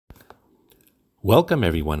Welcome,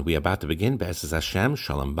 everyone. We are about to begin B'ezras Hashem,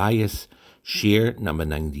 Shalom Bayis, Shir number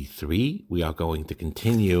 93. We are going to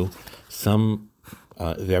continue some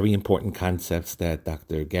very important concepts that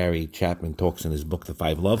Dr. Gary Chapman talks in his book, The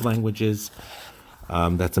Five Love Languages.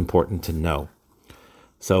 That's important to know.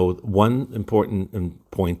 So one important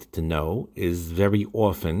point to know is very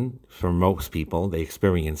often, for most people, they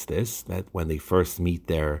experience this, that when they first meet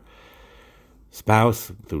their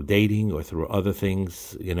spouse through dating or through other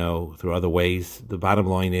things, through other ways, the bottom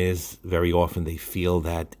line is very often they feel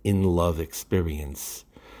that in-love experience.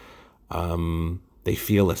 They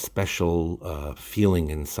feel a special feeling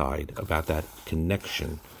inside about that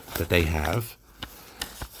connection that they have.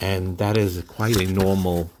 And that is quite a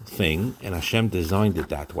normal thing, and Hashem designed it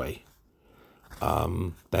that way,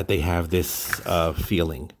 that they have this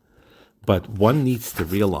feeling. But one needs to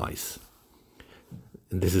realize,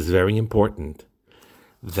 and this is very important,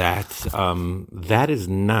 that that is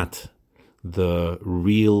not the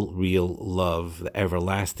real love, the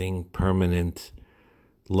everlasting, permanent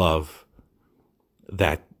love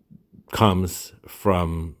that comes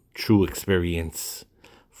from true experience,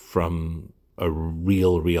 from a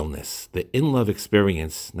realness. The in-love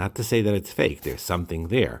experience, not to say that it's fake, there's something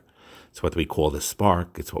there. It's what we call the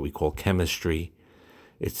spark, it's what we call chemistry,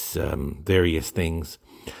 it's various things.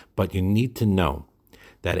 But you need to know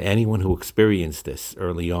that anyone who experienced this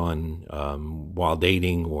early on, while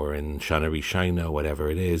dating or in Shana Rishayna,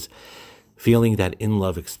 whatever it is, feeling that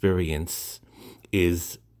in-love experience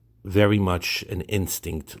is very much an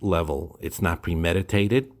instinct level. It's not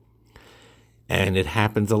premeditated, and it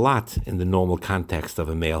happens a lot in the normal context of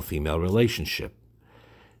a male-female relationship.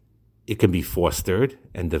 It can be fostered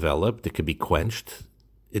and developed. It can be quenched.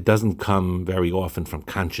 It doesn't come very often from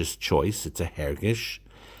conscious choice. It's a hergish.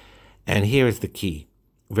 And here is the key.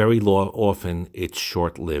 Very often, it's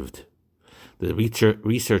short-lived. The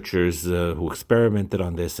researchers who experimented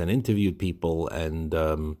on this and interviewed people and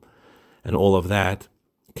all of that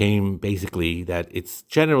came basically that it's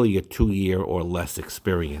generally a 2-year or less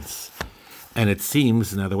experience. And it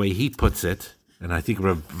seems, now the way he puts it, and I think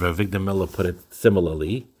Rav Avigdor Miller put it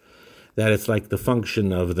similarly, that it's like the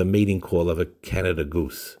function of the mating call of a Canada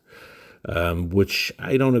goose. Which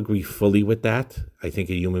I don't agree fully with that. I think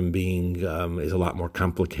a human being is a lot more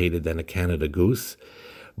complicated than a Canada goose.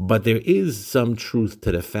 But there is some truth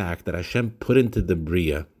to the fact that Hashem put into the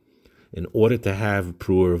Bria in order to have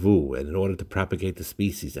pru'ervu, and in order to propagate the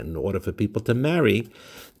species, and in order for people to marry,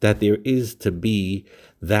 that there is to be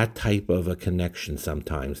that type of a connection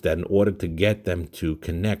sometimes, that in order to get them to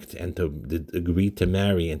connect and to agree to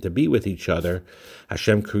marry and to be with each other,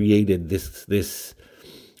 Hashem created this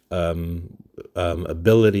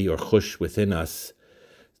ability or chush within us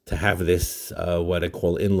to have this, what I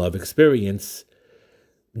call in-love experience.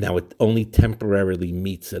 Now, it only temporarily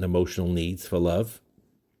meets an emotional needs for love.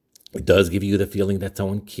 It does give you the feeling that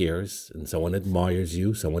someone cares and someone admires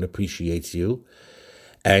you, someone appreciates you,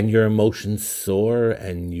 and your emotions soar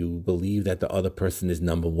and you believe that the other person is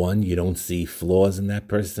number one. You don't see flaws in that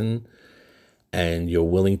person, and you're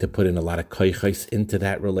willing to put in a lot of koiches into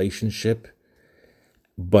that relationship.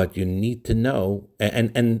 But you need to know,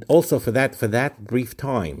 and also for that brief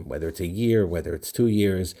time, whether it's a year, whether it's 2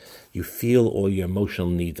 years, you feel all your emotional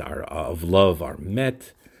needs of love are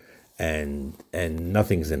met, and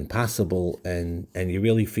nothing's impossible, and you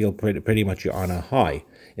really feel pretty much you're on a high.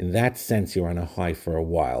 In that sense, you're on a high for a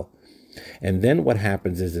while. And then what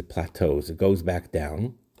happens is it plateaus, it goes back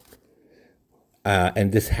down.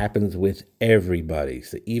 And this happens with everybody.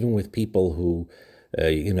 So even with people who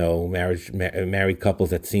married couples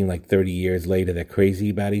that seem like 30 years later, they're crazy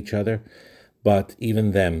about each other. But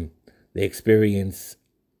even them, they experience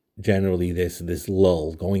generally this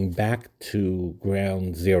lull, going back to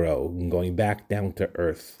ground zero, and going back down to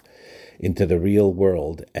earth, into the real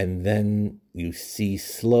world. And then you see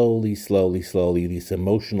slowly, this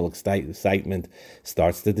emotional excitement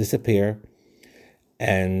starts to disappear.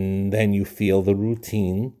 And then you feel the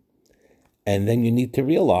routine. And then you need to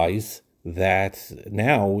realize that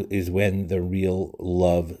now is when the real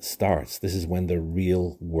love starts. This is when the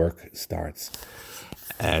real work starts.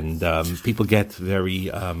 And people get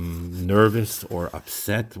very nervous or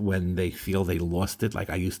upset when they feel they lost it.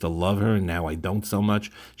 Like, I used to love her and now I don't so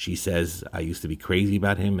much. She says, I used to be crazy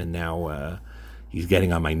about him and now he's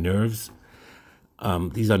getting on my nerves.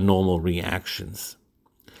 These are normal reactions.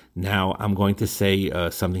 Now, I'm going to say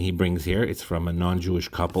something he brings here. It's from a non-Jewish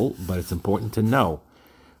couple, but it's important to know.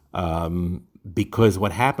 Because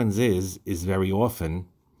what happens is very often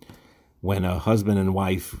when a husband and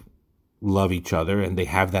wife love each other and they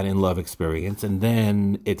have that in-love experience, and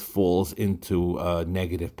then it falls into a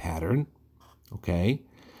negative pattern, okay?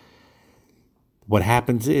 What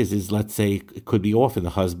happens is let's say it could be often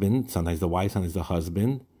the husband, sometimes the wife, sometimes the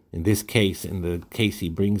husband. In this case, in the case he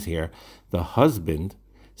brings here, the husband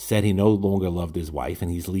said he no longer loved his wife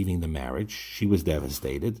and he's leaving the marriage. She was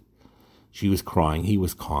devastated. She was crying. He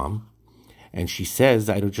was calm. And she says,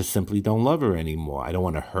 I just simply don't love her anymore. I don't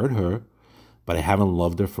want to hurt her, but I haven't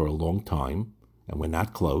loved her for a long time, and we're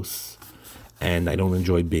not close, and I don't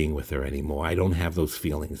enjoy being with her anymore. I don't have those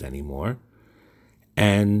feelings anymore.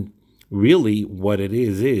 And really what it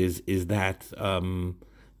is that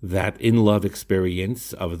that in-love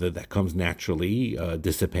experience that comes naturally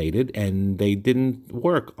dissipated, and they didn't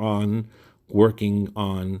working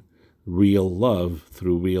on real love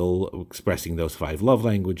through real expressing those 5 love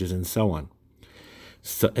languages and so on.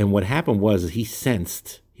 So, and what happened was he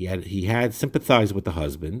sensed, he had sympathized with the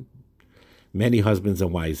husband. Many husbands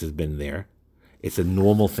and wives have been there. It's a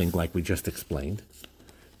normal thing, like we just explained,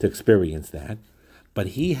 to experience that. But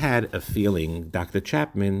he had a feeling, Dr.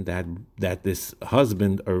 Chapman, that this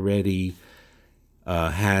husband already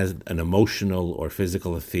has an emotional or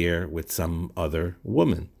physical affair with some other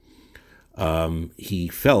woman. He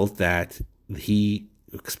felt that he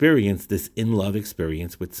experienced this in-love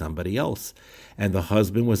experience with somebody else. And the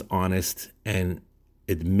husband was honest and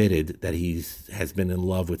admitted that he has been in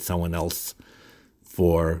love with someone else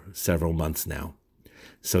for several months now.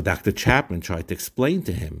 So Dr. Chapman tried to explain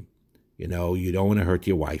to him, you don't want to hurt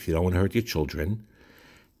your wife, you don't want to hurt your children.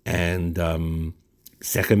 And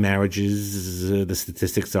second marriages, the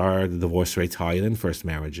statistics are the divorce rate's higher than first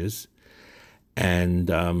marriages. And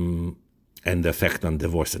the effect on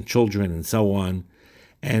divorce and children and so on.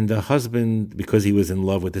 And the husband, because he was in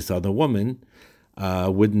love with this other woman,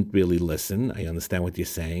 wouldn't really listen. I understand what you're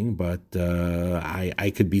saying, but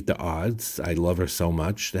I could beat the odds. I love her so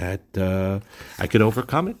much that I could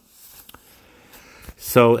overcome it.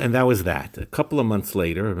 So, and that was that. A couple of months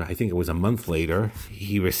later, I think it was a month later,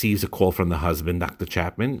 he receives a call from the husband. Dr.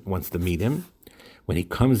 Chapman wants to meet him. When he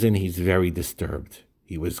comes in, he's very disturbed.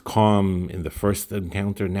 He was calm in the first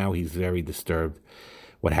encounter. Now he's very disturbed.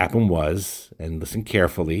 What happened was, and listen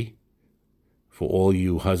carefully, for all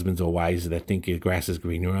you husbands or wives that think your grass is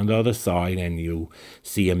greener on the other side, and you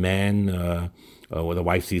see a man, or the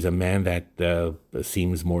wife sees a man that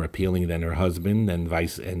seems more appealing than her husband, and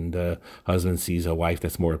the husband sees a wife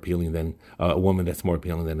that's more appealing than a woman that's more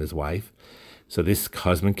appealing than his wife. So this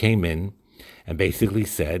husband came in and basically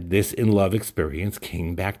said this in-love experience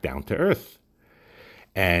came back down to earth.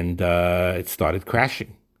 And it started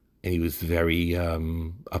crashing. And he was very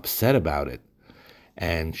upset about it.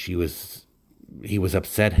 And he was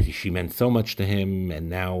upset. She meant so much to him, and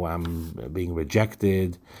now I'm being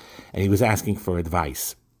rejected. And he was asking for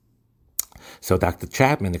advice. So Dr.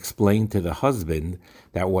 Chapman explained to the husband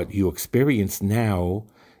that what you experience now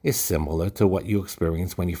is similar to what you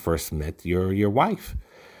experienced when you first met your wife.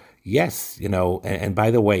 Yes, and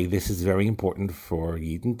by the way, this is very important for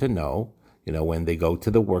Yidden to know. When they go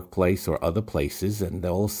to the workplace or other places, and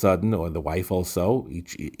all of a sudden, or the wife also,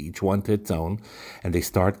 each one to its own, and they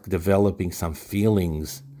start developing some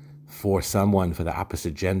feelings for someone for the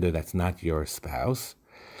opposite gender that's not your spouse,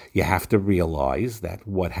 you have to realize that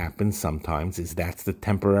what happens sometimes is that's the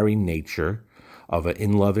temporary nature of an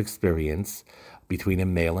in-love experience between a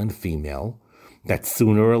male and female, that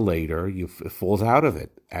sooner or later it falls out of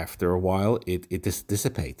it. After a while, it just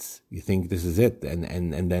dissipates. You think this is it,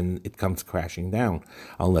 and then it comes crashing down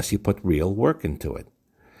unless you put real work into it.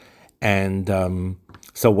 And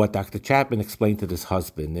so what Dr. Chapman explained to this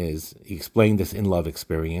husband is, he explained this in-love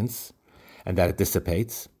experience and that it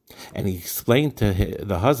dissipates. And he explained to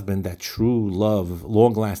the husband that true love,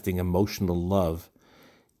 long-lasting emotional love,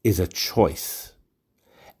 is a choice.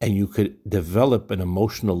 And you could develop an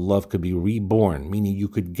emotional love, could be reborn, meaning you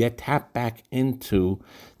could tap back into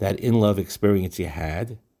that in-love experience you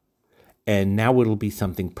had, and now it'll be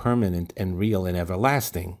something permanent and real and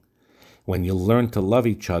everlasting when you learn to love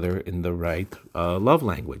each other in the right love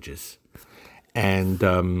languages. And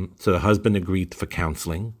so the husband agreed for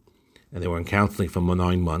counseling, and they were in counseling for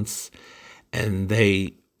 9 months, and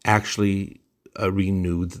they actually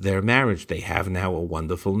renewed their marriage. They have now a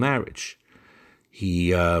wonderful marriage.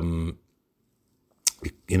 He, got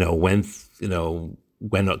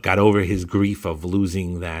over his grief of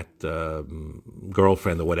losing that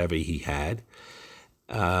girlfriend or whatever he had.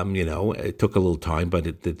 It took a little time,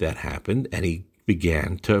 but that happened, and he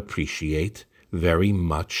began to appreciate very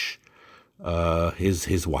much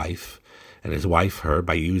his wife, and his wife her,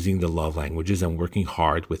 by using the love languages and working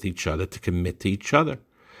hard with each other to commit to each other.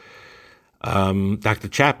 Dr.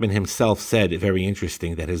 Chapman himself said, very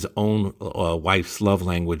interesting, that his own wife's love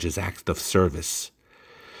language is acts of service.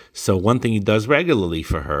 So one thing he does regularly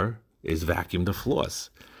for her is vacuum the floors.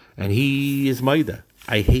 And he is Maida.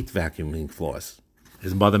 I hate vacuuming floors.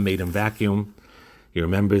 His mother made him vacuum. He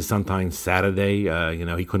remembers sometimes Saturday,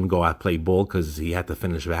 he couldn't go out play ball because he had to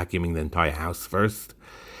finish vacuuming the entire house first.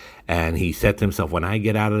 And he said to himself, when I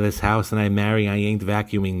get out of this house and I marry, I ain't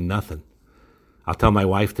vacuuming nothing. I'll tell my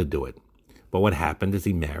wife to do it. But what happened is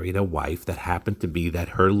he married a wife that happened to be that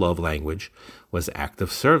her love language was act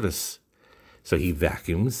of service. So he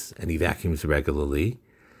vacuums, and he vacuums regularly.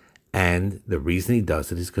 And the reason he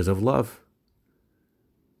does it is because of love.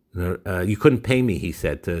 You couldn't pay me, he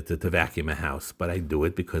said, to vacuum a house, but I do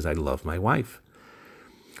it because I love my wife.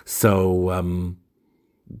 So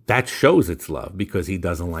that shows it's love, because he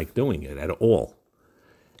doesn't like doing it at all.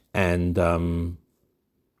 And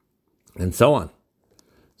so on.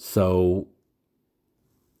 So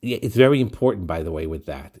yeah, it's very important, by the way, with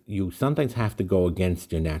that. You sometimes have to go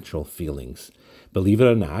against your natural feelings. Believe it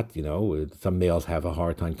or not, some males have a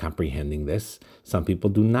hard time comprehending this. Some people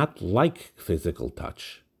do not like physical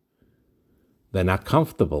touch. They're not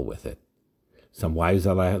comfortable with it. Some wives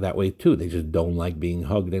are that way too. They just don't like being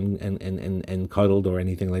hugged and cuddled or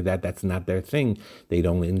anything like that. That's not their thing. They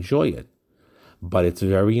don't enjoy it. But it's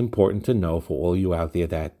very important to know, for all you out there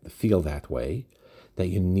that feel that way, that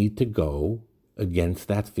you need to go against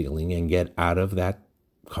that feeling and get out of that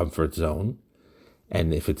comfort zone.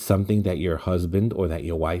 And if it's something that your husband or that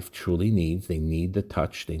your wife truly needs, they need the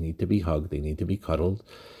touch, they need to be hugged, they need to be cuddled,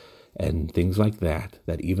 and things like that,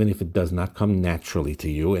 that even if it does not come naturally to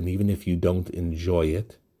you, and even if you don't enjoy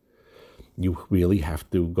it, you really have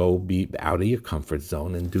to go be out of your comfort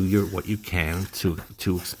zone and do what you can to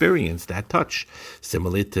experience that touch.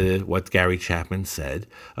 Similar to what Gary Chapman said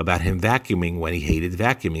about him vacuuming when he hated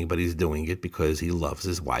vacuuming, but he's doing it because he loves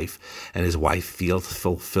his wife, and his wife feels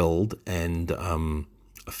fulfilled and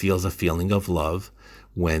feels a feeling of love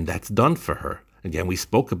when that's done for her. Again, we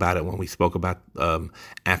spoke about it when we spoke about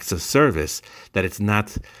acts of service, that it's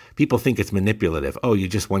not, people think it's manipulative. Oh, you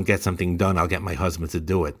just want to get something done, I'll get my husband to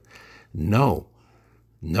do it. No,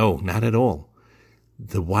 not at all.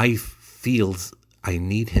 The wife feels, I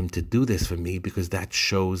need him to do this for me because that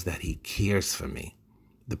shows that he cares for me.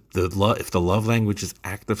 If the love language is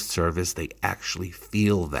act of service, they actually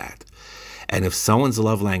feel that. And if someone's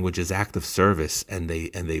love language is act of service, and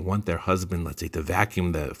they want their husband, let's say, to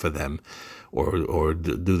vacuum for them, or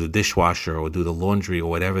do the dishwasher, or do the laundry, or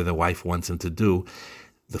whatever the wife wants him to do,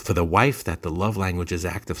 for the wife, that the love language is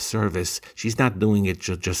act of service, she's not doing it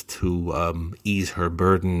just to ease her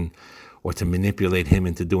burden or to manipulate him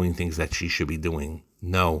into doing things that she should be doing.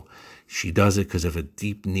 No, she does it because of a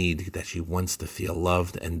deep need that she wants to feel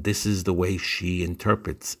loved, and this is the way she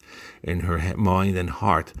interprets in her mind and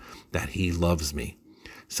heart that he loves me.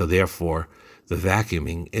 So therefore, the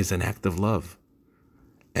vacuuming is an act of love.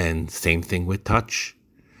 And same thing with touch.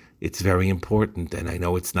 It's very important, and I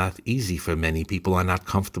know it's not easy for many. People are not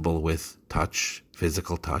comfortable with touch,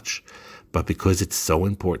 physical touch, but because it's so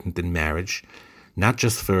important in marriage, not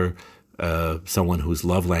just for someone whose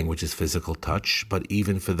love language is physical touch, but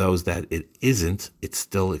even for those that it isn't, it's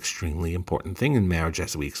still extremely important thing in marriage,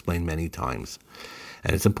 as we explained many times.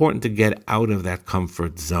 And it's important to get out of that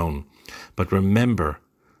comfort zone. But remember,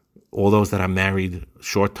 all those that are married,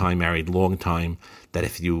 short time married, long time, that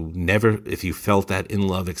if you felt that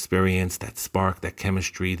in-love experience, that spark, that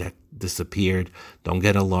chemistry that disappeared, don't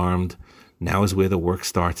get alarmed. Now is where the work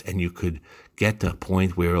starts, and you could get to a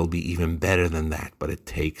point where it'll be even better than that, but it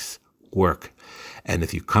takes work. And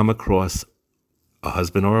if you come across a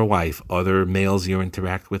husband or a wife, other males you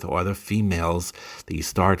interact with, or other females, that you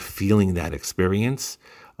start feeling that experience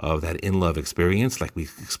of that in-love experience, like we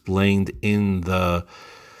explained in the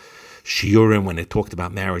shiurim when it talked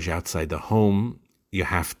about marriage outside the home, you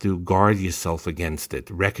have to guard yourself against it.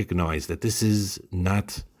 Recognize that this is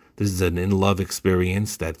an in-love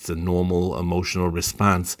experience, that's a normal emotional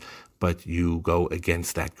response, but you go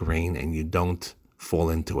against that grain and you don't fall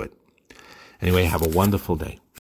into it. Anyway, have a wonderful day.